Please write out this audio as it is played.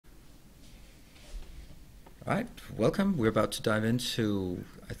Right, welcome. We're about to dive into,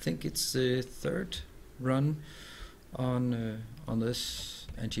 I think it's the third run on this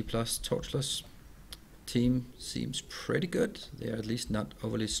NG Plus Torchless. Team seems pretty good. They are at least not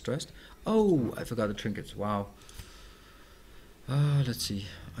overly stressed. Oh, I forgot the trinkets. Wow. Let's see.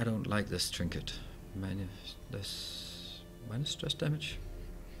 I don't like this trinket. Minus stress damage.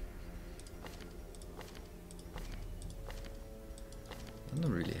 I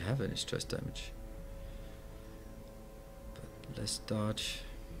don't really have any stress damage. But less dodge.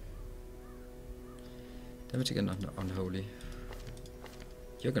 Damage again on unholy.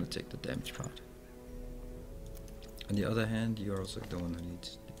 You're gonna take the damage part. On the other hand, you're also the one who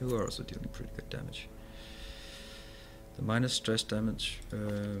needs. You are also dealing pretty good damage. The minus stress damage.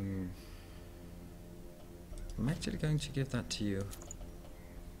 I'm actually going to give that to you.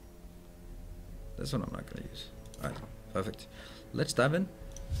 This one I'm not going to use. Alright, perfect. Let's dive in.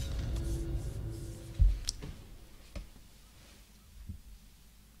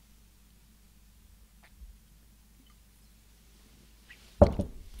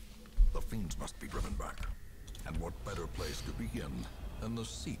 The fiends must be driven back. And what better place to begin than the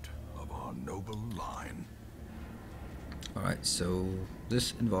seat of our noble line? Alright, so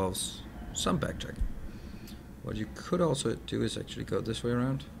this involves some backtracking. What you could also do is actually go this way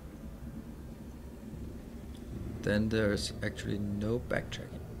around. Then there's actually no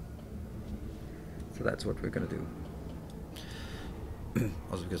backtracking. So that's what we're gonna do.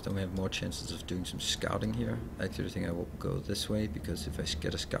 Also because then we have more chances of doing some scouting here. I actually think I will go this way because if I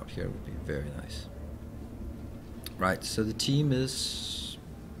get a scout here it would be very nice. Right, so the team is...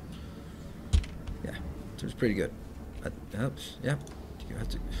 yeah, seems pretty good. That helps, yeah. You have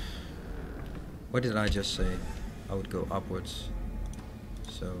to... What did I just say? I would go upwards.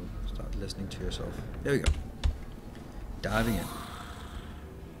 So start listening to yourself. There we go. Diving in.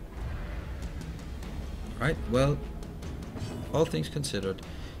 Right, well, all things considered,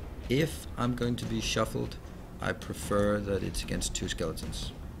 if I'm going to be shuffled, I prefer that it's against two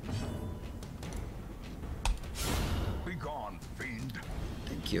skeletons. Be gone, fiend.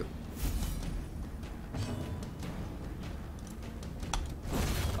 Thank you.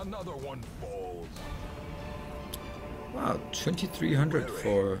 Another one falls. Wow, 2,300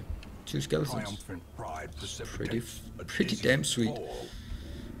 for two skeletons. Triumphant pride precipitates a Pretty dizzy damn sweet. fall.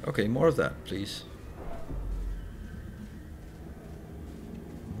 Okay, more of that, please.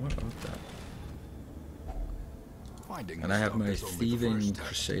 More of that. Finding And I have the my stuff is only the thieving first step.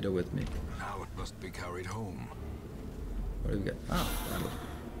 crusader with me. Now it must be carried home. What do we get? Ah, battle.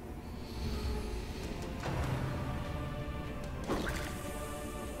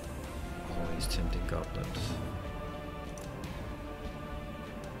 All these tempting goblins.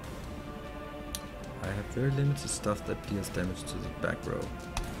 I have very limited stuff that deals damage to the back row.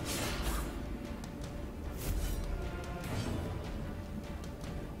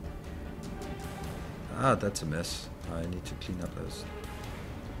 Ah, that's a mess. I need to clean up those.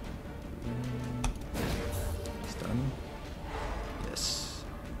 Stun. Yes.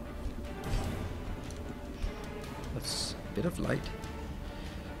 That's a bit of light.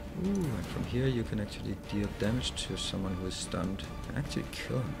 Ooh, and from here you can actually deal damage to someone who is stunned. And actually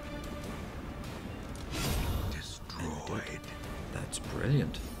kill him. Destroyed. That's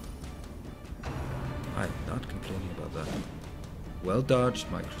brilliant. I'm not complaining about that. Well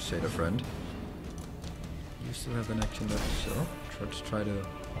dodged, my crusader friend. You still have an action left, so try to...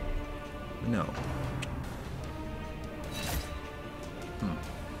 No.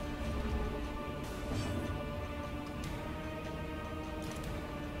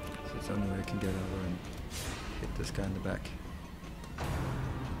 So it's the only way I can get over and hit this guy in the back.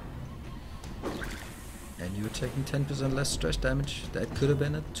 And you're taking 10% less stress damage. That could have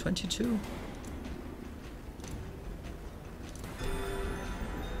been a 22.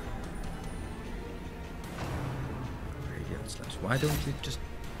 Why don't you just...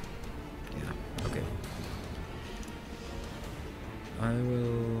 yeah, okay. I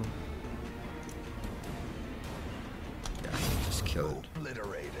will... yeah, just kill it.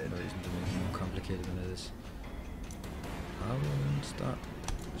 Obliterated. No reason to make it more complicated than it is. I will start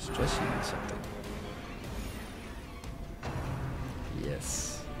stressing on something.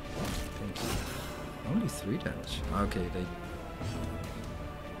 Yes. Thank you. Only 3 damage. Okay, they...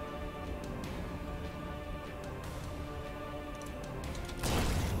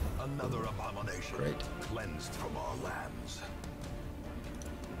 Another abomination. Great. Cleansed from our lands.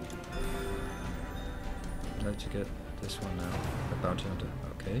 I'd like to get this one now. The bounty hunter.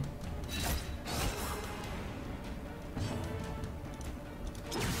 Okay.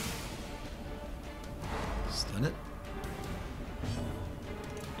 Stun it.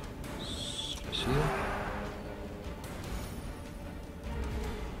 Shield.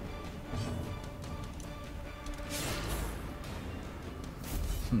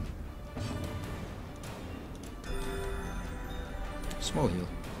 Small heal.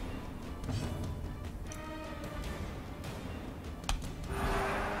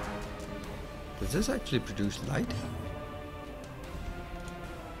 Does this actually produce light?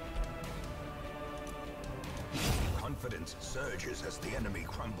 Confidence surges as the enemy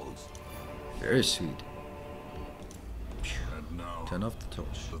crumbles. Very sweet. And now, Turn off the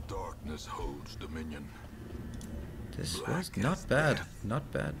torch. the darkness holds dominion. This Black was not as bad. death.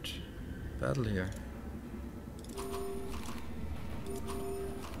 Not bad. Battle here.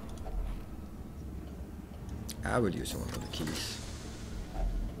 I will use one of the keys.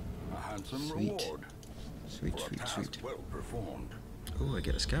 A handsome Sweet. reward Sweet, for a sweet, task sweet. well performed. Oh, I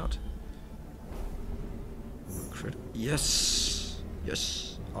get a scout. Crit. Yes!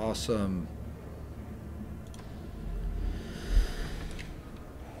 Yes! Awesome!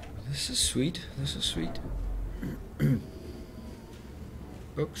 This is sweet. This is sweet.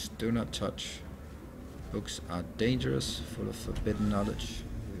 Books do not touch. Books are dangerous, full of forbidden knowledge.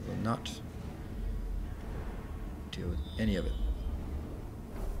 We will not deal with any of it.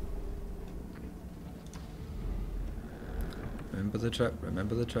 Remember the trap,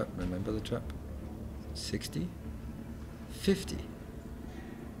 remember the trap, remember the trap. 60? 50?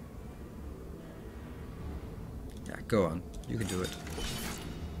 Yeah, go on. You can do it.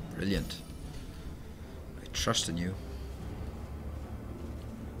 Brilliant. I trust in you.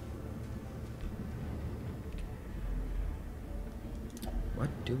 What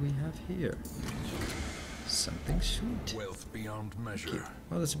do we have here? Something sweet. Wealth beyond measure.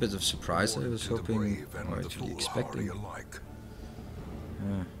 Well, that's a bit of surprise. I was To the hoping, brave and or the actually foolhardy expecting. alike.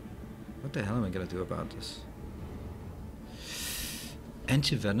 What the hell am I gonna do about this?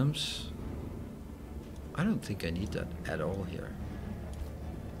 Anti-venoms? I don't think I need that at all here.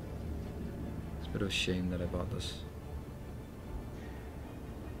 It's a bit of a shame that I bought this.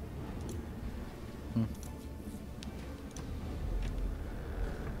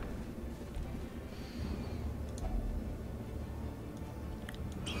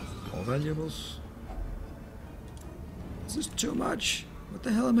 More valuables? This is too much. What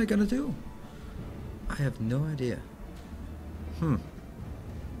the hell am I gonna do? I have no idea.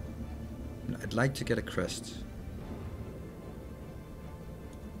 I'd like to get a crest.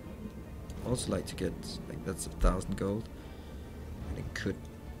 Also like to get, like, that's 1,000 gold. And it could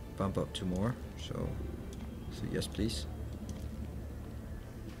bump up to more, so yes please.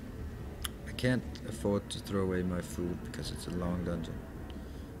 I can't afford to throw away my food because it's a long dungeon.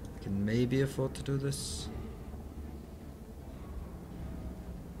 I can maybe afford to do this.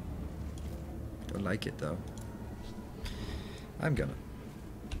 Don't like it though. I'm gonna.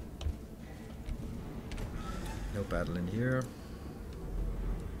 No battle in here.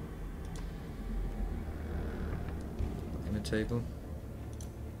 In a table.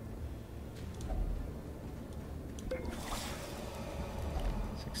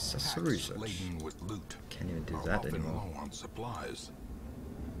 Successful Packs research. laden with loot Can't even do are that often anymore. low on supplies.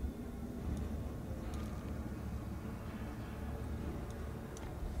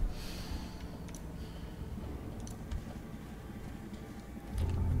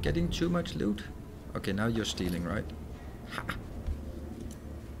 Getting too much loot? Okay, now you're stealing, right? Ha!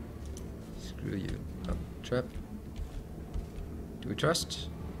 Screw you. Oh, trap. Do we trust?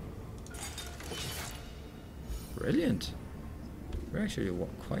 Brilliant. We're actually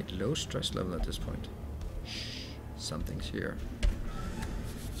quite low stress level at this point. Shh, something's here.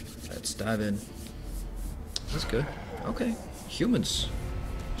 Let's dive in. That's good. Okay, humans.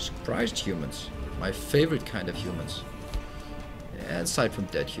 Surprised humans. My favorite kind of humans. Yeah, aside from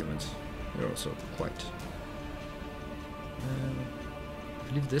dead humans, they're also quite. I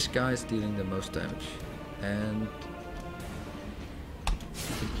believe this guy is dealing the most damage, and I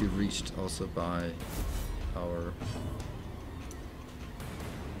think you reached also by our.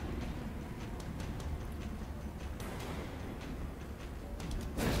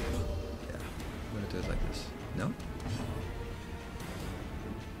 Yeah, I'm gonna do it like this. No?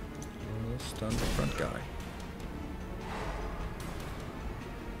 We'll stun the front guy.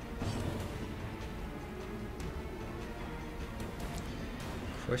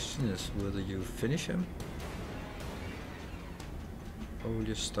 Question is whether you finish him or will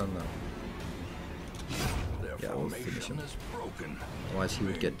you stun them? Their Yeah, we'll finish formation him. is broken. Otherwise he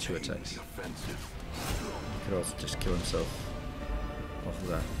would get 2 Maintain attacks. the offensive. He could also just kill himself off of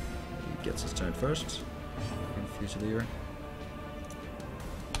that. He gets his turn first. In Fusilier.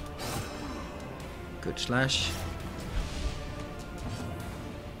 Good slash.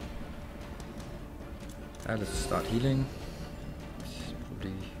 Let's start healing.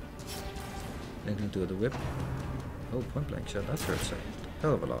 Probably anything to do with the whip. Oh, point blank shot, that hurts a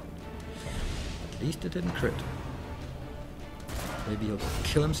hell of a lot. At least it didn't crit. Maybe he'll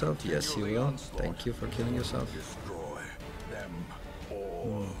kill himself. Yes, he will. Thank you for killing yourself. Destroy them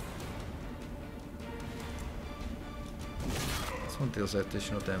all. This one deals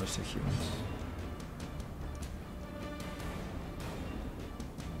additional damage to humans.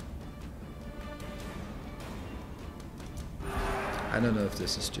 I don't know if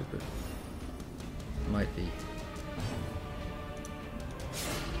this is stupid. Might be.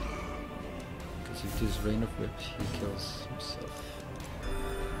 Because if this Rain of Whip, he kills himself.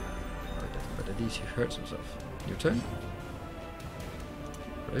 But at least he hurts himself. Your turn.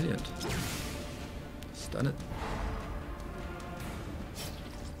 Brilliant. Stun it.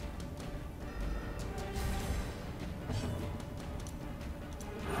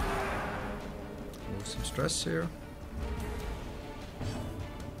 Move some stress here.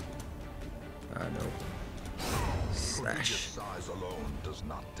 Slash. Size alone does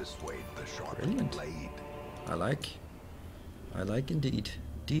not dissuade the sharp blade. I like indeed.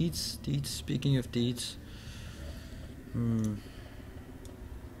 Deeds. Speaking of deeds. I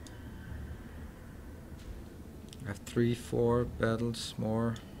have 3-4 battles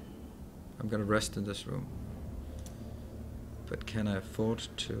more. I'm gonna rest in this room. But can I afford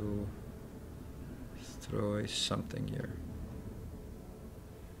to throw a something here?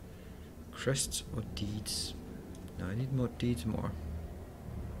 Crests or deeds? No, I need more deeds more.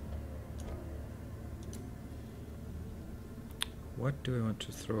 What do I want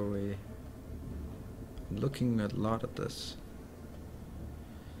to throw away? I'm looking a lot at this.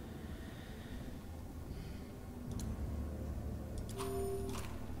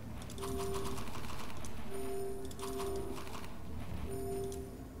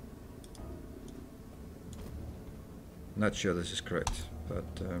 Not sure this is correct, but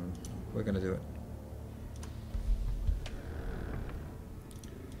we're gonna do it.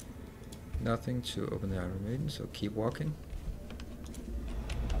 Nothing to open the Iron Maiden, so keep walking.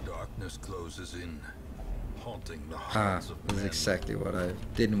 Darkness closes in, haunting the hearts of this is men. exactly what I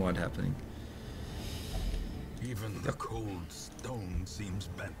didn't want happening. Even the cold stone seems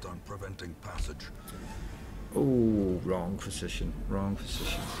bent on preventing passage. Oh, wrong position. Wrong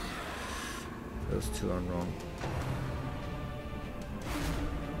position. Those two are wrong.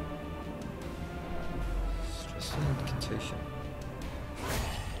 Stressful incantation.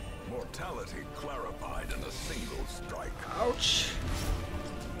 Mortality clarified in a single strike. Ouch!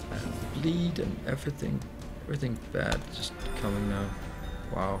 And bleed and everything bad just coming now.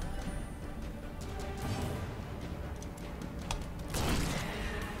 Wow.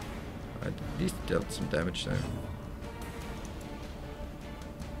 I at least dealt some damage there.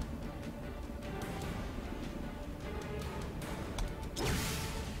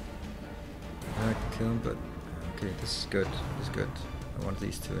 I can kill him, but okay, this is good. This is good. I want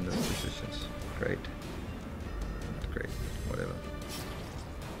these two in those positions. Great. Not great, but whatever.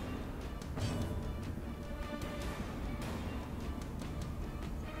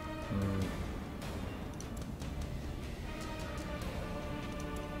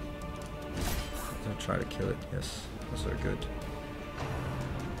 I'll try to kill it. Yes, those are good.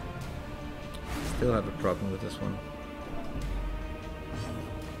 Still have a problem with this one.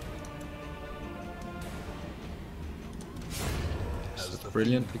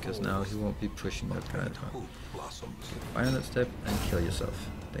 Brilliant, because now he won't be pushing that guy at home. Fire that step and kill yourself.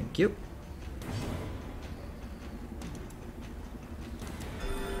 Thank you.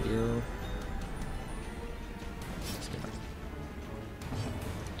 Heal.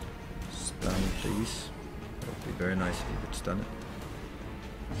 Stun, please. That would be very nice if you could stun it.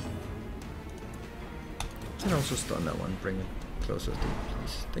 And also stun that one. Bring it closer,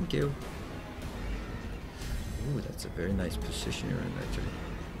 please. Thank you. Ooh, that's a very nice position you're in, actually.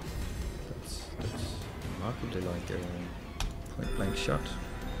 That's remarkably like a point-blank shot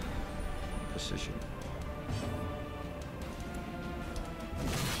position.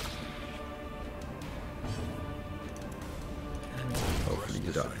 And hopefully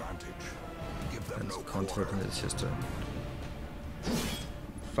you die. That's comforting, it's just a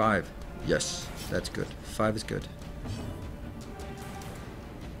 5. Yes, that's good. 5 is good.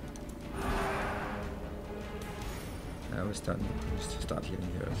 Now we're starting to start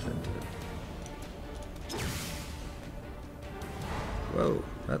healing here at the end of it. Whoa,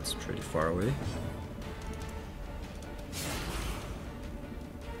 that's pretty far away.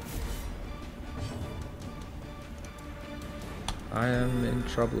 I am in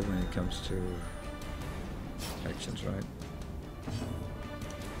trouble when it comes to actions, right?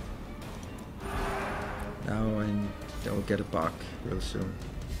 Now I'll get a bark real soon.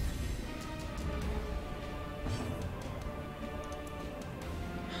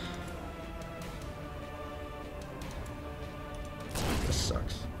 just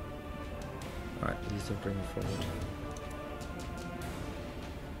sucks. Alright, please don't bring me forward.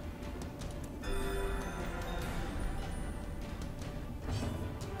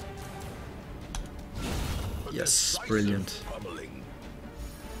 Yes, brilliant.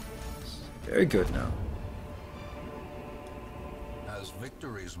 Very good now. As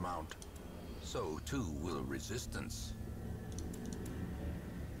victories mount, so too will resistance.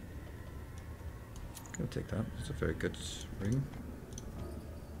 I'll take that. It's a very good ring.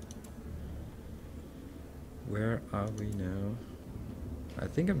 Where are we now? I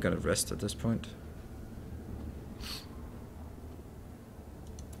think I'm gonna rest at this point.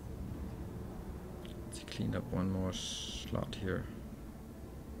 Let's clean up one more slot here.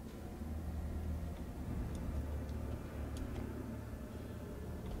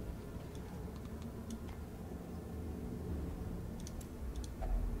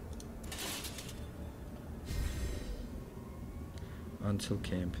 Until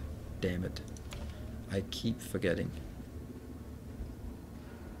camp. Damn it. I keep forgetting.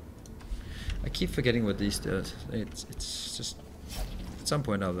 I keep forgetting what these do. It's just... At some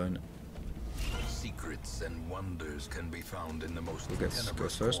point I'll learn it. Secrets and wonders can be found in the most Who goes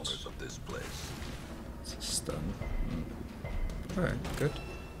tenebrous first? corners of this place. It's a stun. Alright, good.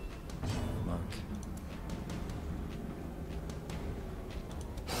 Mark.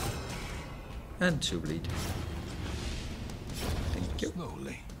 And 2 bleed. Thank you.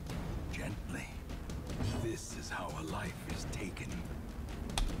 Slowly, gently. This is how a life is taken.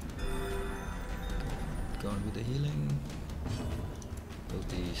 Going with the healing. Will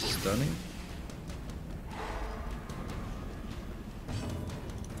be stunning.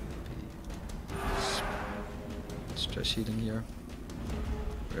 Stress healing here.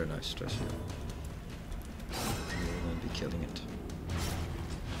 Very nice stress heal. We won't be killing it.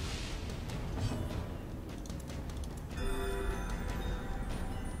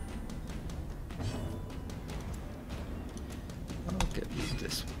 I'll get rid of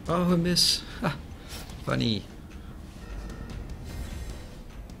this. Oh, a miss. Ha! Funny.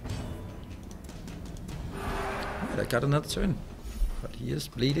 Right, I got another turn. But he is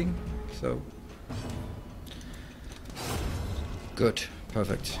bleeding, so... Good.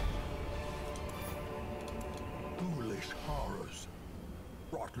 Perfect. Foolish horrors,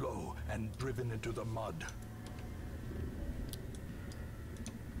 brought low and driven into the mud.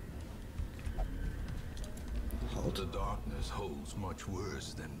 Halt. The darkness holds much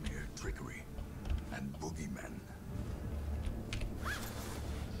worse than mere trickery and boogeymen.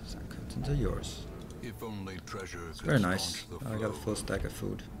 Some contents are yours. If only treasure could Very nice. staunch the I got a flow full stack of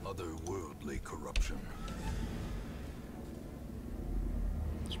food. of otherworldly corruption.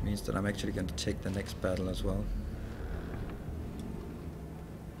 Which means that I'm actually going to take the next battle as well.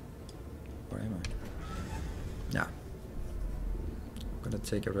 Where am I? Yeah. I'm gonna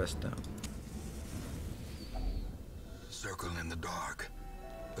take a rest now. Circle in the dark.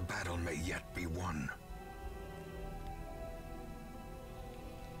 The battle may yet be won.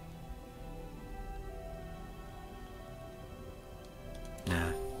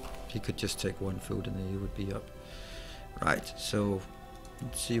 Nah. He could just take one food and then he would be up. Right, so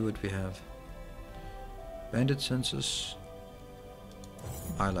let's see what we have. Bandit census.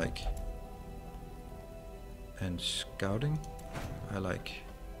 I like. And scouting. I like.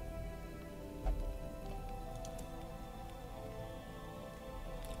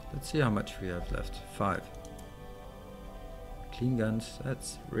 Let's see how much we have left. 5. Clean guns.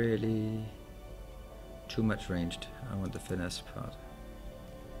 That's really too much ranged. I want the finesse part.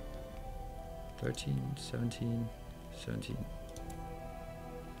 13, 17, 17.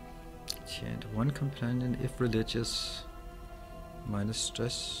 Enchant 1 companion if religious. Minus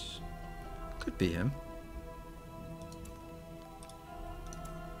stress. Could be him.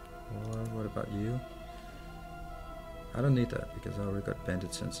 Or what about you? I don't need that because I already got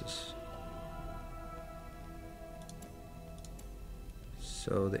bandit census.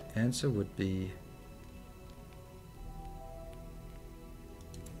 So the answer would be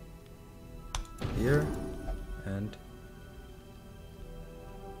here and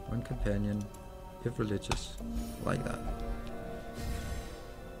 1 companion if religious, like that.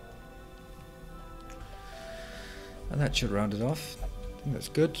 And that should round it off. I think that's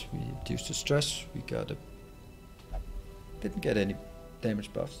good. We reduced the stress. We got a... Didn't get any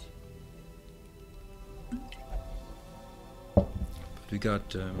damage buffs. But we got...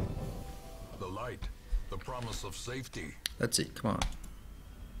 The light, the promise of safety. Let's see, come on.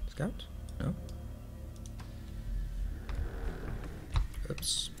 Scout? No?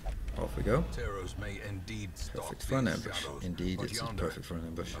 Oops. Off we go. Terrors may indeed stalk Perfect for an these ambush. shadows, Indeed, but it's yonder, perfect for an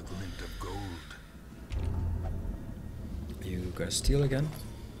ambush. a glint of gold. You you gonna steal again?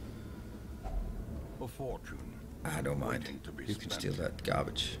 A fortune. I don't mind. waiting to be You can spent. steal that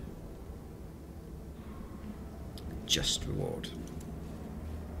garbage. Just reward.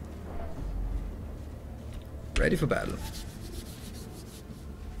 Ready for battle.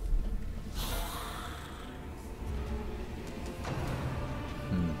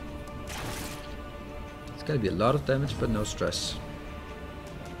 It's gonna be a lot of damage, but no stress.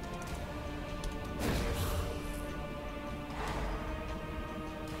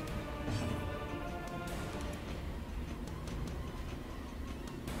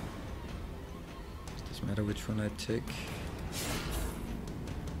 Doesn't matter which one I take.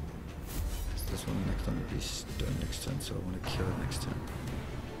 This one next time will be done next turn, so I want to kill it next turn.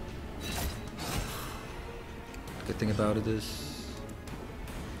 The good thing about it is...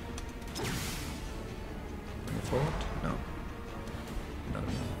 forward? No. Not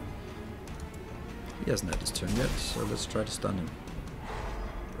enough. He hasn't had his turn yet, so let's try to stun him.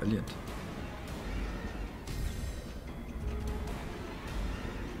 Brilliant.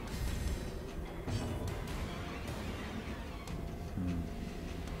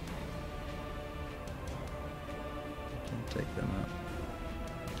 Can take them out.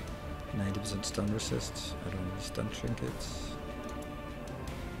 90% stun resist. I don't have any stun trinkets.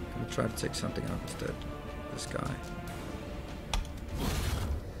 I'm gonna try to take something out instead. This guy.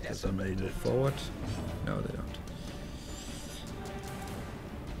 Does they move forward? No, they don't.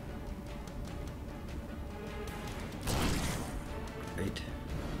 Great.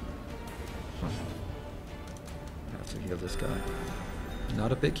 I have to heal this guy.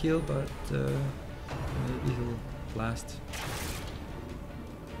 Not a big heal, but maybe he'll last.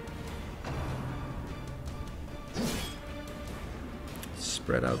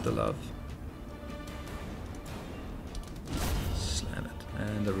 Spread out the love.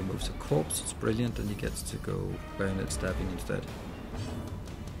 And that removes a corpse, it's brilliant, and he gets to go bayonet stabbing instead.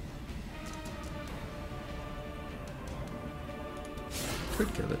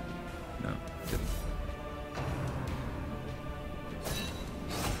 Could kill it. No, didn't.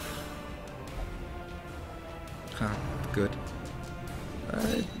 Ha, good.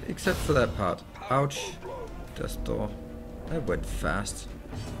 Except for that part. Ouch. Dust door. That went fast.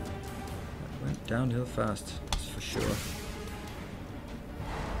 That went downhill fast, that's for sure.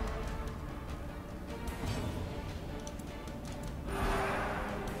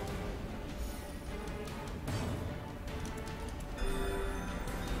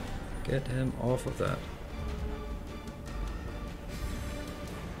 Get him off of that.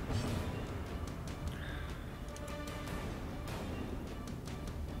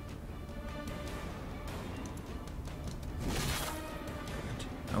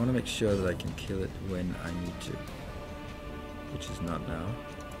 I want to make sure that I can kill it when I need to, which is not now.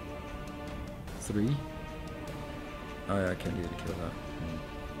 3. Oh yeah, I can't even kill that.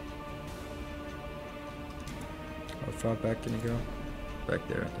 How far back can you go? Back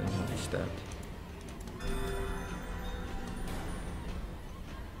there, then he'll be stabbed.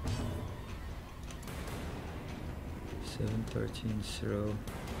 Seven, 13, 0.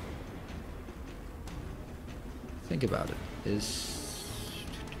 Think about it. Is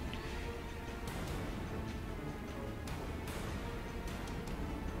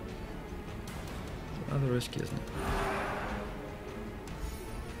rather risky, isn't it?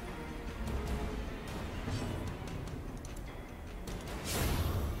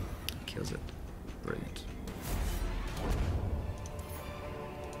 Kills it. Brilliant.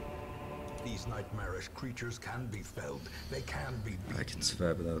 These nightmarish creatures can be felled. They can be beaten. I can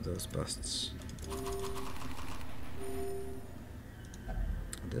survive without those busts.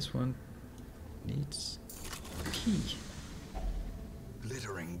 This one needs a key.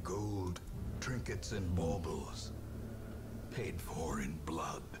 Glittering gold, trinkets and baubles, paid for in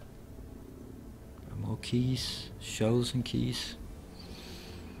blood. More keys, shells and keys.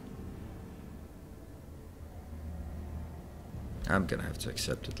 I'm gonna have to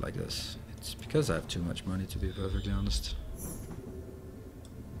accept it like this. It's because I have too much money, to be perfectly honest.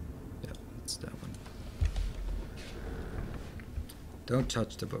 Yeah, it's that one. Don't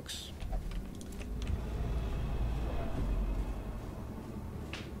touch the books.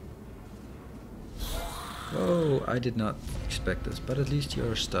 Oh, I did not expect this, but at least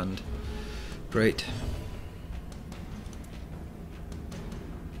you're stunned. Great.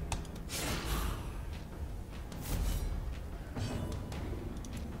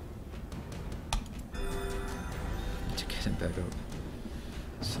 Need to get him back up.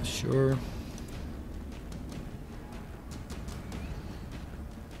 So sure.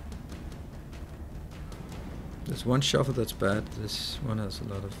 There's one shuffle that's bad. This one has a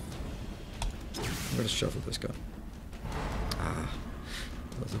lot of... I'm gonna shuffle this guy.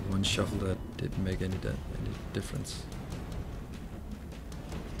 The one shuffle that didn't make any difference.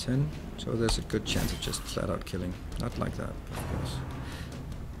 10, so there's a good chance of just flat out killing. Not like that, of course.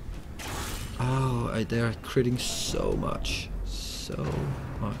 Oh, they're critting so much. So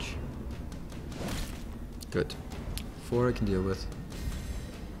much. Good. 4 I can deal with.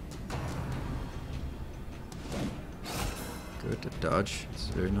 Good, a dodge. It's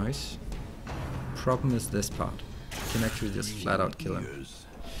very nice. Problem is this part. You can actually just flat out kill him.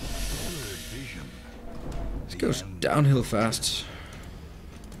 This goes downhill fast.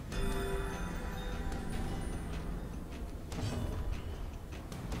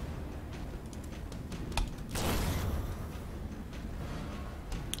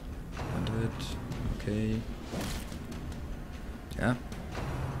 Okay. Yeah.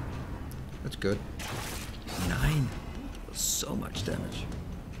 That's good. 9. So much damage.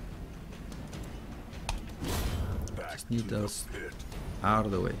 Just need those out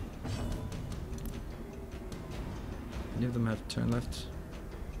of the way. Any of them have turn left?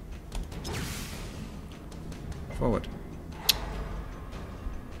 Forward.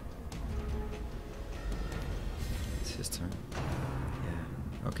 It's his turn.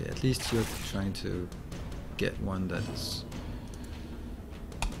 Yeah. Okay, at least you're trying to get one that is...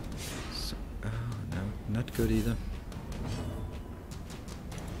 So, oh no, not good either.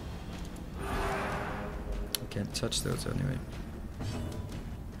 Can't touch those anyway.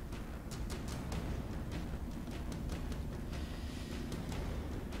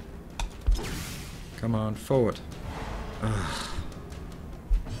 Come on, forward. Ugh.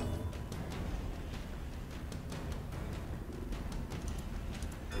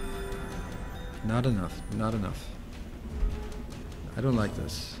 Not enough, not enough. I don't like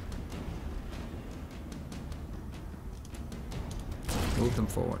this. Move them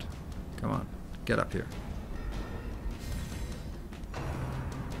forward. Come on, get up here.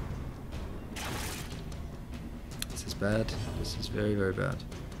 This is bad. This is very, very bad.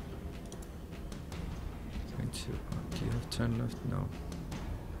 Do you have turn left? No.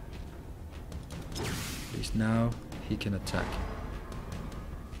 At least now he can attack.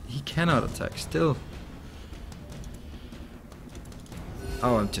 He cannot attack still.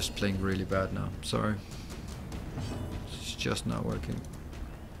 Oh, I'm just playing really bad now. Sorry. It's just not working.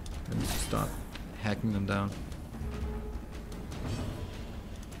 I need to start hacking them down.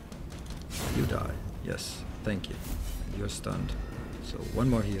 You die. Yes. Thank you. You're stunned. So one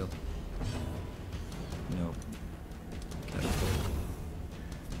more heal. No. Catapult.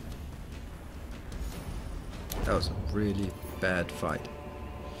 That was a really bad fight.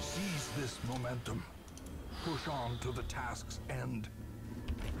 Seize this momentum. Push on to the task's end.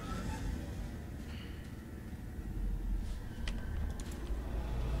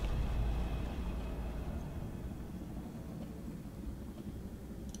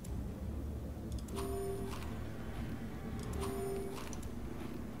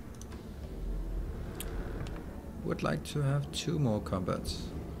 Would like to have 2 more combats.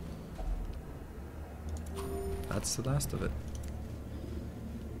 That's the last of it.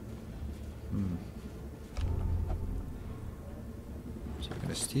 So we're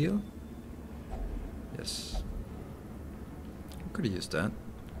gonna steal? Yes. Could have used that,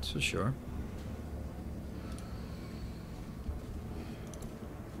 that's for sure.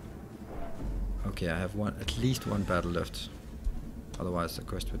 Okay, I have at least one battle left. Otherwise the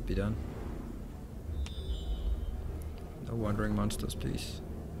quest would be done. No wandering monsters, please.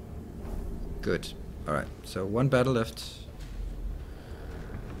 Good. Alright, so 1 battle left.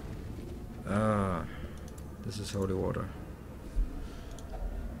 This is holy water.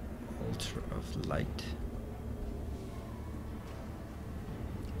 Altar of light.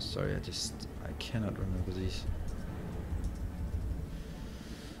 Sorry, I cannot remember these.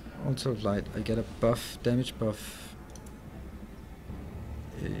 Altar of light, I get a buff, damage buff,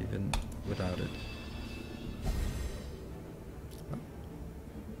 even without it.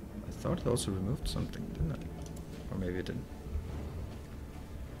 I thought it also removed something, didn't it? Or maybe it didn't.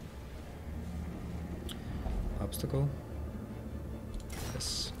 Obstacle.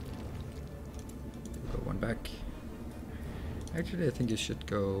 Yes. Go 1 back. Actually, I think you should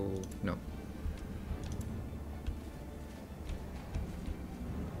go... No.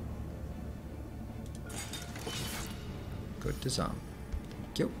 Good disarm.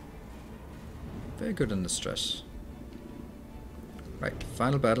 Thank you. Very good in the stress. Right,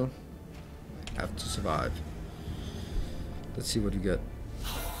 final battle. Have to survive. Let's see what you get.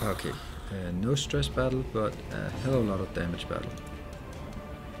 Okay, no stress battle, but a hell of a lot of damage battle.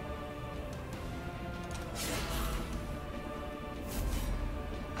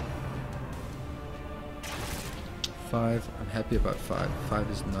 5. I'm happy about 5. 5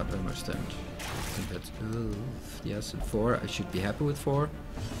 is not very much damage. I think that's... yes, and 4. I should be happy with 4.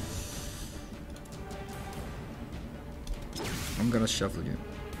 I'm gonna shuffle you.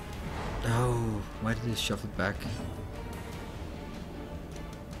 Oh, why did he shuffle back?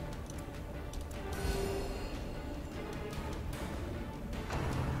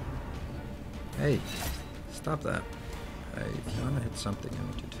 Hey, stop that. Hey, if you wanna hit something, I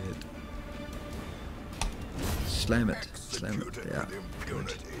want you to hit. Slam it. Slam it. Yeah.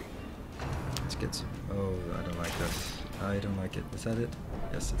 Good. Let's get some. Oh, I don't like that. I don't like it. Is that it?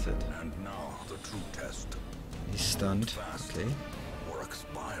 Yes, that's it. And now the true test. He's stunned. Okay. Or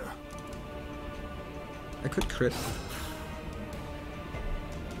expire. I could crit.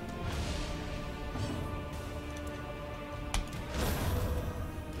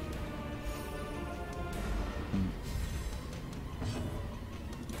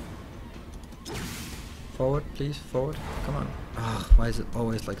 Forward, please, forward. Come on. Ah, why is it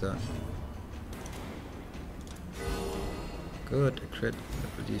always like that? Good, a crit.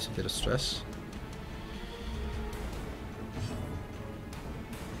 That reduces a bit of stress.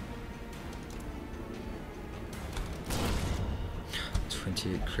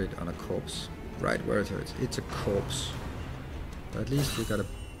 Crit on a corpse. Right where it hurts. It's a corpse. But at least you got a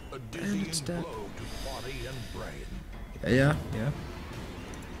bandit stab. Yeah.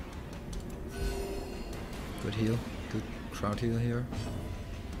 Good heal. Good crowd heal here.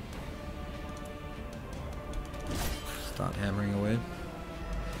 Start hammering away.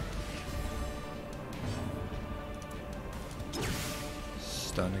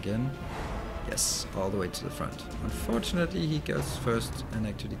 Stun again. Yes, all the way to the front. Unfortunately, he goes first and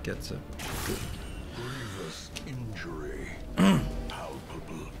actually gets a good. Grievous injury.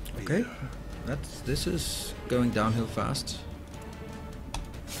 Palpable. Okay, this is going downhill fast.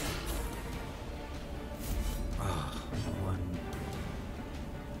 Ah, 1,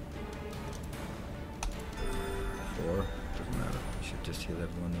 4. Doesn't matter. You should just heal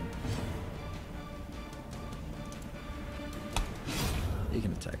everyone then. He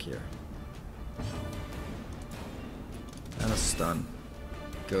can attack here. And a stun.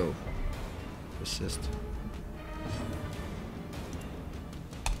 Go. Resist.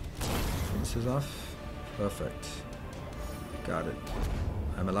 Rinses off. Perfect. Got it.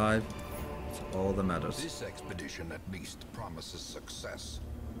 I'm alive. It's all that matters. This expedition at least promises success.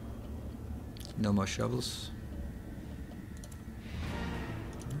 No more shovels.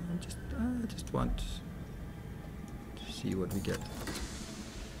 I just want to see what we get.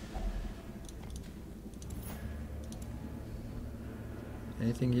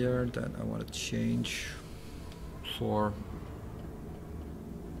 Anything here that I want to change for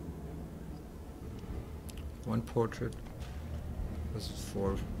 1 portrait? This is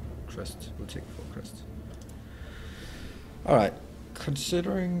 4 crests. We'll take 4 crests. Alright,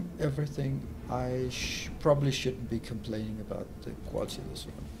 considering everything, I probably shouldn't be complaining about the quality of this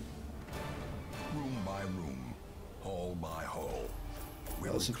one. Room by room, hall by hall,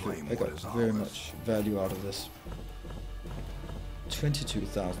 we'll Also, reclaim I what got is very ours. much value out of this.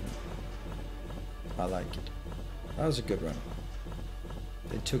 22,000. I like it. That was a good run.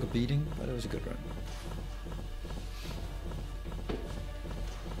 They took a beating, but it was a good run.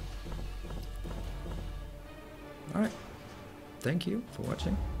 Alright. Thank you for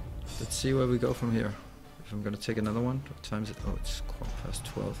watching. Let's see where we go from here. If I'm gonna take another one, what time is it? Oh, it's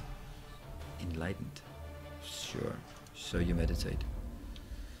 12:15. Enlightened. Sure. So you meditate.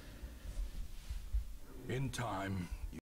 In time,